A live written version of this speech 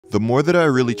The more that I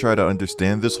really try to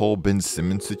understand this whole Ben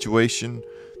Simmons situation,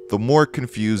 the more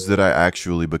confused that I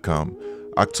actually become.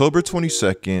 October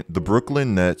 22nd, the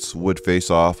Brooklyn Nets would face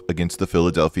off against the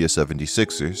Philadelphia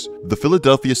 76ers. The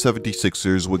Philadelphia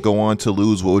 76ers would go on to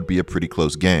lose what would be a pretty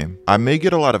close game. I may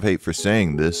get a lot of hate for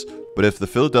saying this, but if the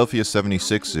Philadelphia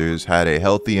 76ers had a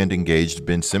healthy and engaged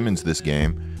Ben Simmons this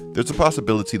game, there's a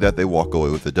possibility that they walk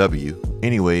away with a W.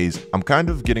 Anyways, I'm kind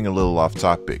of getting a little off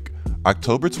topic.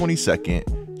 October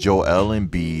 22nd, Joel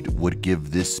Embiid would give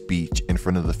this speech in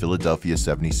front of the Philadelphia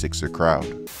 76er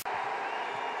crowd.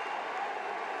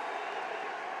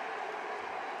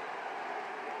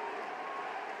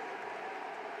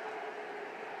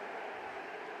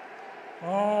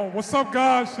 What's up,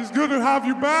 guys? It's good to have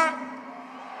you back.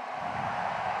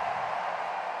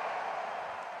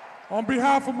 On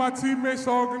behalf of my teammates,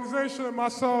 the organization, and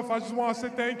myself, I just want to say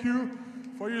thank you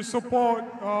for your support,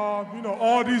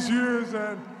 all these years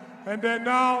and then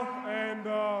now. And,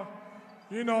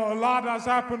 a lot has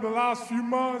happened the last few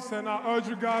months, and I urge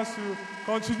you guys to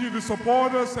continue to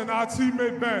support us and our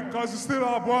teammate Ben, because it's still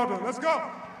our brother. Let's go.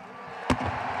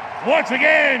 Once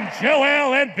again,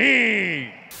 Joel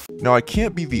Embiid. Now, I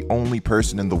can't be the only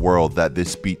person in the world that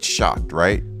this speech shocked,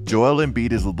 right? Joel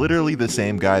Embiid is literally the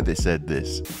same guy that said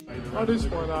this. At this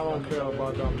point, I don't care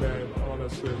about that man,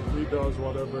 honestly. He does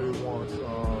whatever he wants.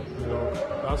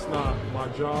 That's not my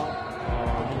job.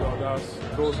 That's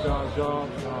those guys' job.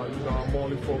 I'm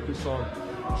only focused on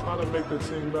trying to make the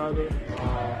team better,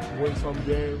 win some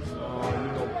games,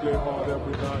 play hard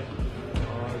every night.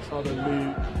 Try to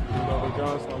lead, the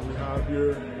guys that we have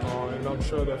here, and I'm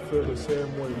sure they feel the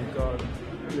same way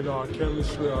because, our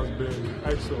chemistry has been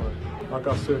excellent. Like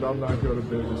I said, I'm not here to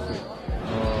babysit.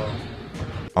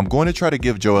 I'm going to try to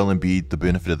give Joel Embiid the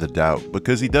benefit of the doubt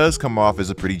because he does come off as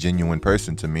a pretty genuine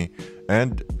person to me.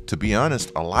 And to be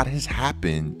honest, a lot has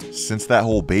happened since that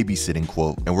whole babysitting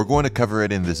quote, and we're going to cover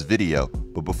it in this video.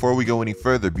 But before we go any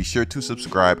further, be sure to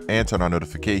subscribe and turn on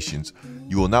notifications.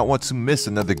 You will not want to miss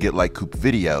another Get Like Coop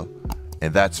video.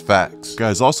 And that's facts.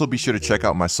 Guys, also be sure to check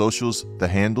out my socials. The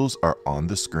handles are on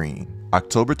the screen.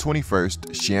 October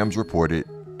 21st, Shams reported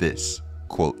this,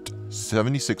 quote,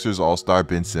 76ers All-Star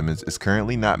Ben Simmons is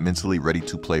currently not mentally ready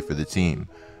to play for the team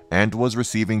and was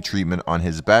receiving treatment on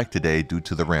his back today due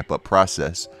to the ramp-up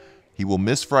process. He will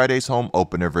miss Friday's home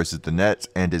opener versus the Nets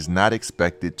and is not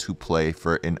expected to play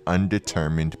for an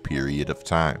undetermined period of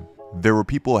time. There were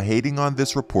people hating on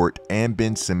this report and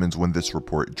Ben Simmons when this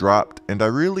report dropped, and I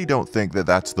really don't think that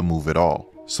that's the move at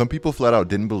all. Some people flat out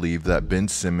didn't believe that Ben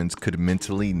Simmons could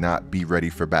mentally not be ready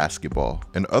for basketball.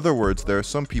 In other words, there are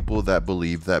some people that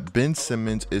believe that Ben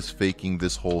Simmons is faking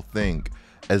this whole thing.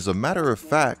 As a matter of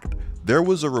fact, there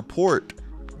was a report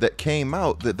that came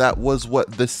out that was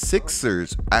what the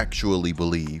Sixers actually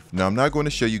believe. Now, I'm not going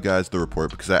to show you guys the report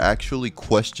because I actually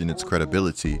question its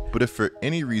credibility, but if for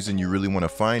any reason you really want to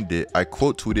find it, I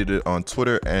quote tweeted it on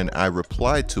Twitter and I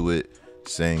replied to it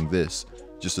saying this: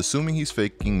 just assuming he's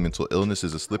faking mental illness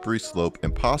is a slippery slope,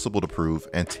 impossible to prove,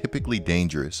 and typically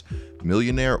dangerous.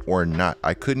 Millionaire or not,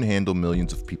 I couldn't handle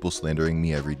millions of people slandering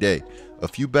me every day. A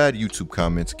few bad YouTube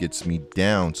comments gets me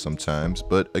down sometimes,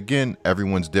 but again,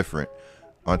 everyone's different.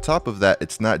 On top of that,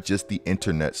 it's not just the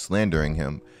internet slandering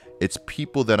him, it's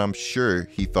people that I'm sure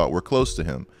he thought were close to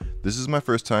him. This is my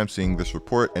first time seeing this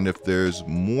report, and if there's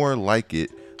more like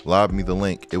it, lob me the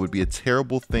link. It would be a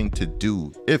terrible thing to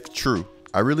do if true.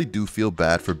 I really do feel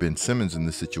bad for Ben Simmons in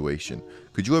this situation.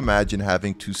 Could you imagine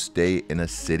having to stay in a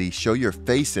city, show your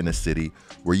face in a city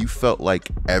where you felt like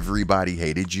everybody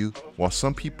hated you? While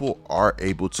some people are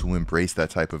able to embrace that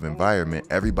type of environment,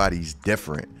 everybody's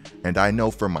different. And I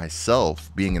know for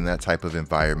myself, being in that type of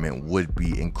environment would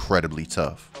be incredibly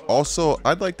tough. Also,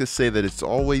 I'd like to say that it's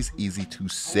always easy to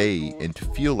say and to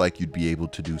feel like you'd be able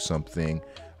to do something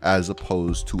as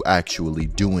opposed to actually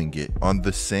doing it. On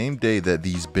the same day that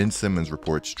these Ben Simmons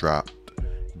reports dropped,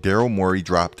 Daryl Morey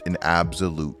dropped an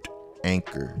absolute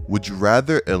anchor. Would you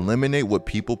rather eliminate what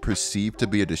people perceive to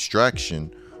be a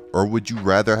distraction, or would you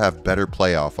rather have better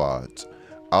playoff odds?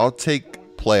 I'll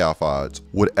take playoff odds.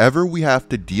 Whatever we have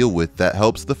to deal with that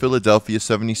helps the Philadelphia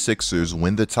 76ers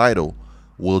win the title,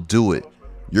 we'll do it.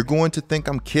 You're going to think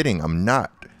I'm kidding. I'm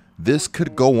not. This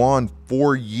could go on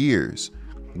for years.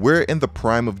 We're in the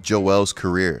prime of Joel's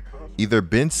career. Either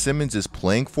Ben Simmons is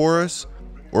playing for us,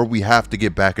 or we have to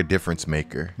get back a difference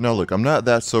maker. Now look, I'm not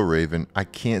that so Raven, I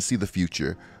can't see the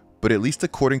future, but at least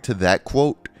according to that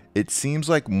quote, it seems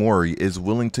like Morey is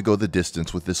willing to go the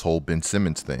distance with this whole Ben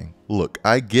Simmons thing. Look,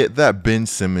 I get that Ben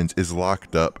Simmons is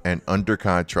locked up and under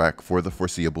contract for the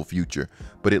foreseeable future,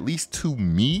 but at least to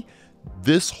me,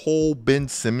 This whole Ben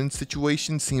Simmons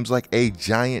situation seems like a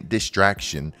giant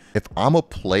distraction. If I'm a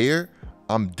player,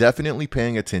 I'm definitely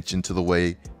paying attention to the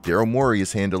way Daryl Morey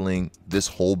is handling this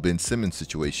whole Ben Simmons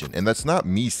situation. And that's not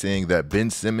me saying that Ben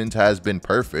Simmons has been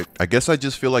perfect. I guess I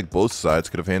just feel like both sides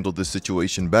could have handled this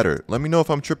situation better. Let me know if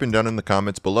I'm tripping down in the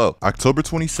comments below. October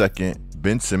 22nd,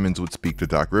 Ben Simmons would speak to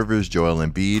Doc Rivers, Joel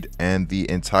Embiid, and the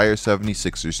entire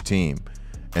 76ers team.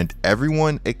 And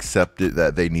everyone accepted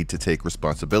that they need to take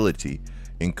responsibility,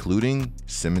 including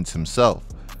Simmons himself.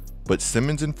 But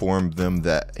Simmons informed them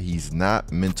that he's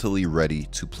not mentally ready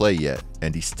to play yet,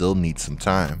 and he still needs some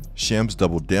time. Shams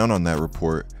doubled down on that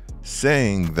report,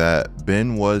 saying that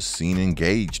Ben was seen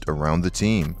engaged around the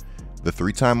team. The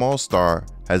three-time All-Star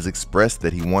has expressed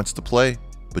that he wants to play,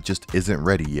 but just isn't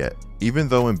ready yet. Even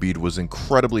though Embiid was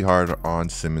incredibly hard on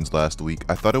Simmons last week,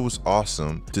 I thought it was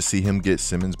awesome to see him get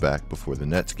Simmons back before the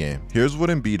Nets game. Here's what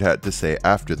Embiid had to say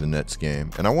after the Nets game,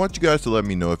 and I want you guys to let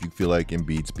me know if you feel like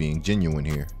Embiid's being genuine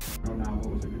here. He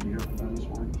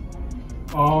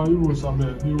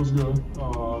was good.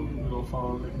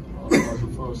 Finally, that was the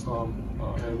first time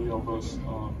any of us,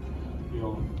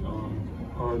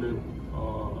 heard it.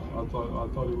 I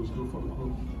thought it was good for the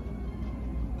group.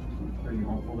 Are you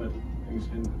hopeful that things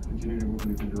can continue to move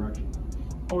in a good direction?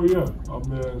 Oh yeah,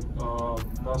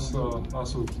 that's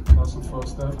the first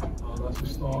step. That's a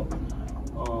start.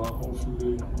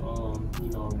 Hopefully,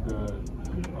 that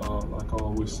like I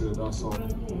always said, that's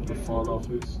on the front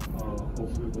office.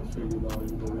 Hopefully they figure out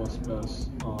what's best.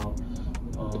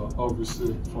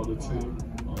 Obviously for the team,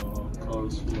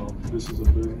 because this is a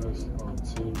business.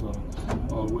 Teams are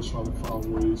always trying to find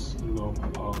ways, to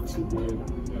win.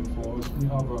 And for us, we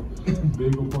have a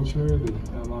big opportunity.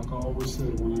 And like I always say,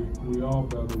 we are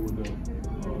better with them.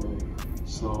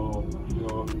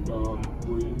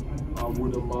 I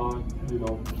wouldn't mind,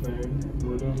 playing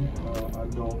with them. I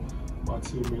know my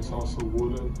teammates also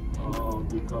wouldn't,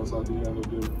 because at the end of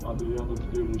the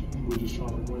day, we're just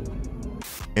trying to win.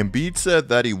 Embiid said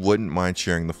that he wouldn't mind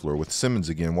sharing the floor with Simmons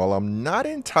again. While I'm not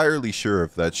entirely sure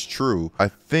if that's true, I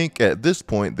think at this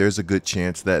point there's a good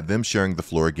chance that them sharing the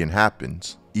floor again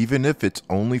happens, even if it's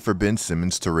only for Ben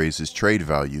Simmons to raise his trade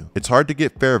value. It's hard to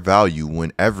get fair value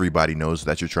when everybody knows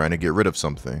that you're trying to get rid of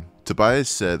something. Tobias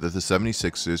said that the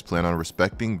 76ers plan on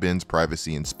respecting Ben's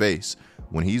privacy and space.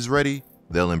 When he's ready,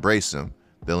 they'll embrace him.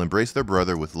 They'll embrace their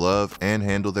brother with love and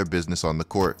handle their business on the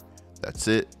court. That's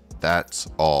it. That's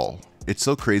all. It's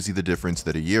so crazy the difference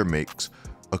that a year makes.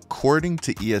 According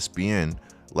to ESPN,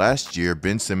 last year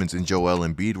Ben Simmons and Joel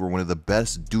Embiid were one of the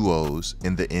best duos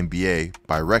in the NBA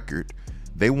by record.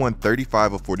 They won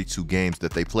 35 of 42 games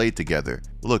that they played together.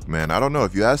 Look man, I don't know,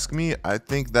 if you ask me, I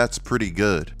think that's pretty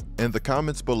good. In the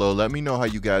comments below, let me know how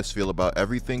you guys feel about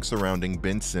everything surrounding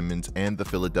Ben Simmons and the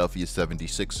Philadelphia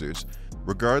 76ers.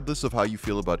 Regardless of how you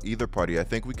feel about either party, I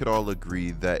think we could all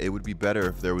agree that it would be better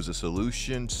if there was a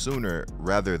solution sooner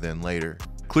rather than later.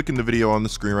 Clicking the video on the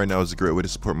screen right now is a great way to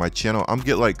support my channel. I'm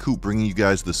Get Like Coop, bringing you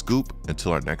guys the scoop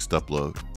until our next upload.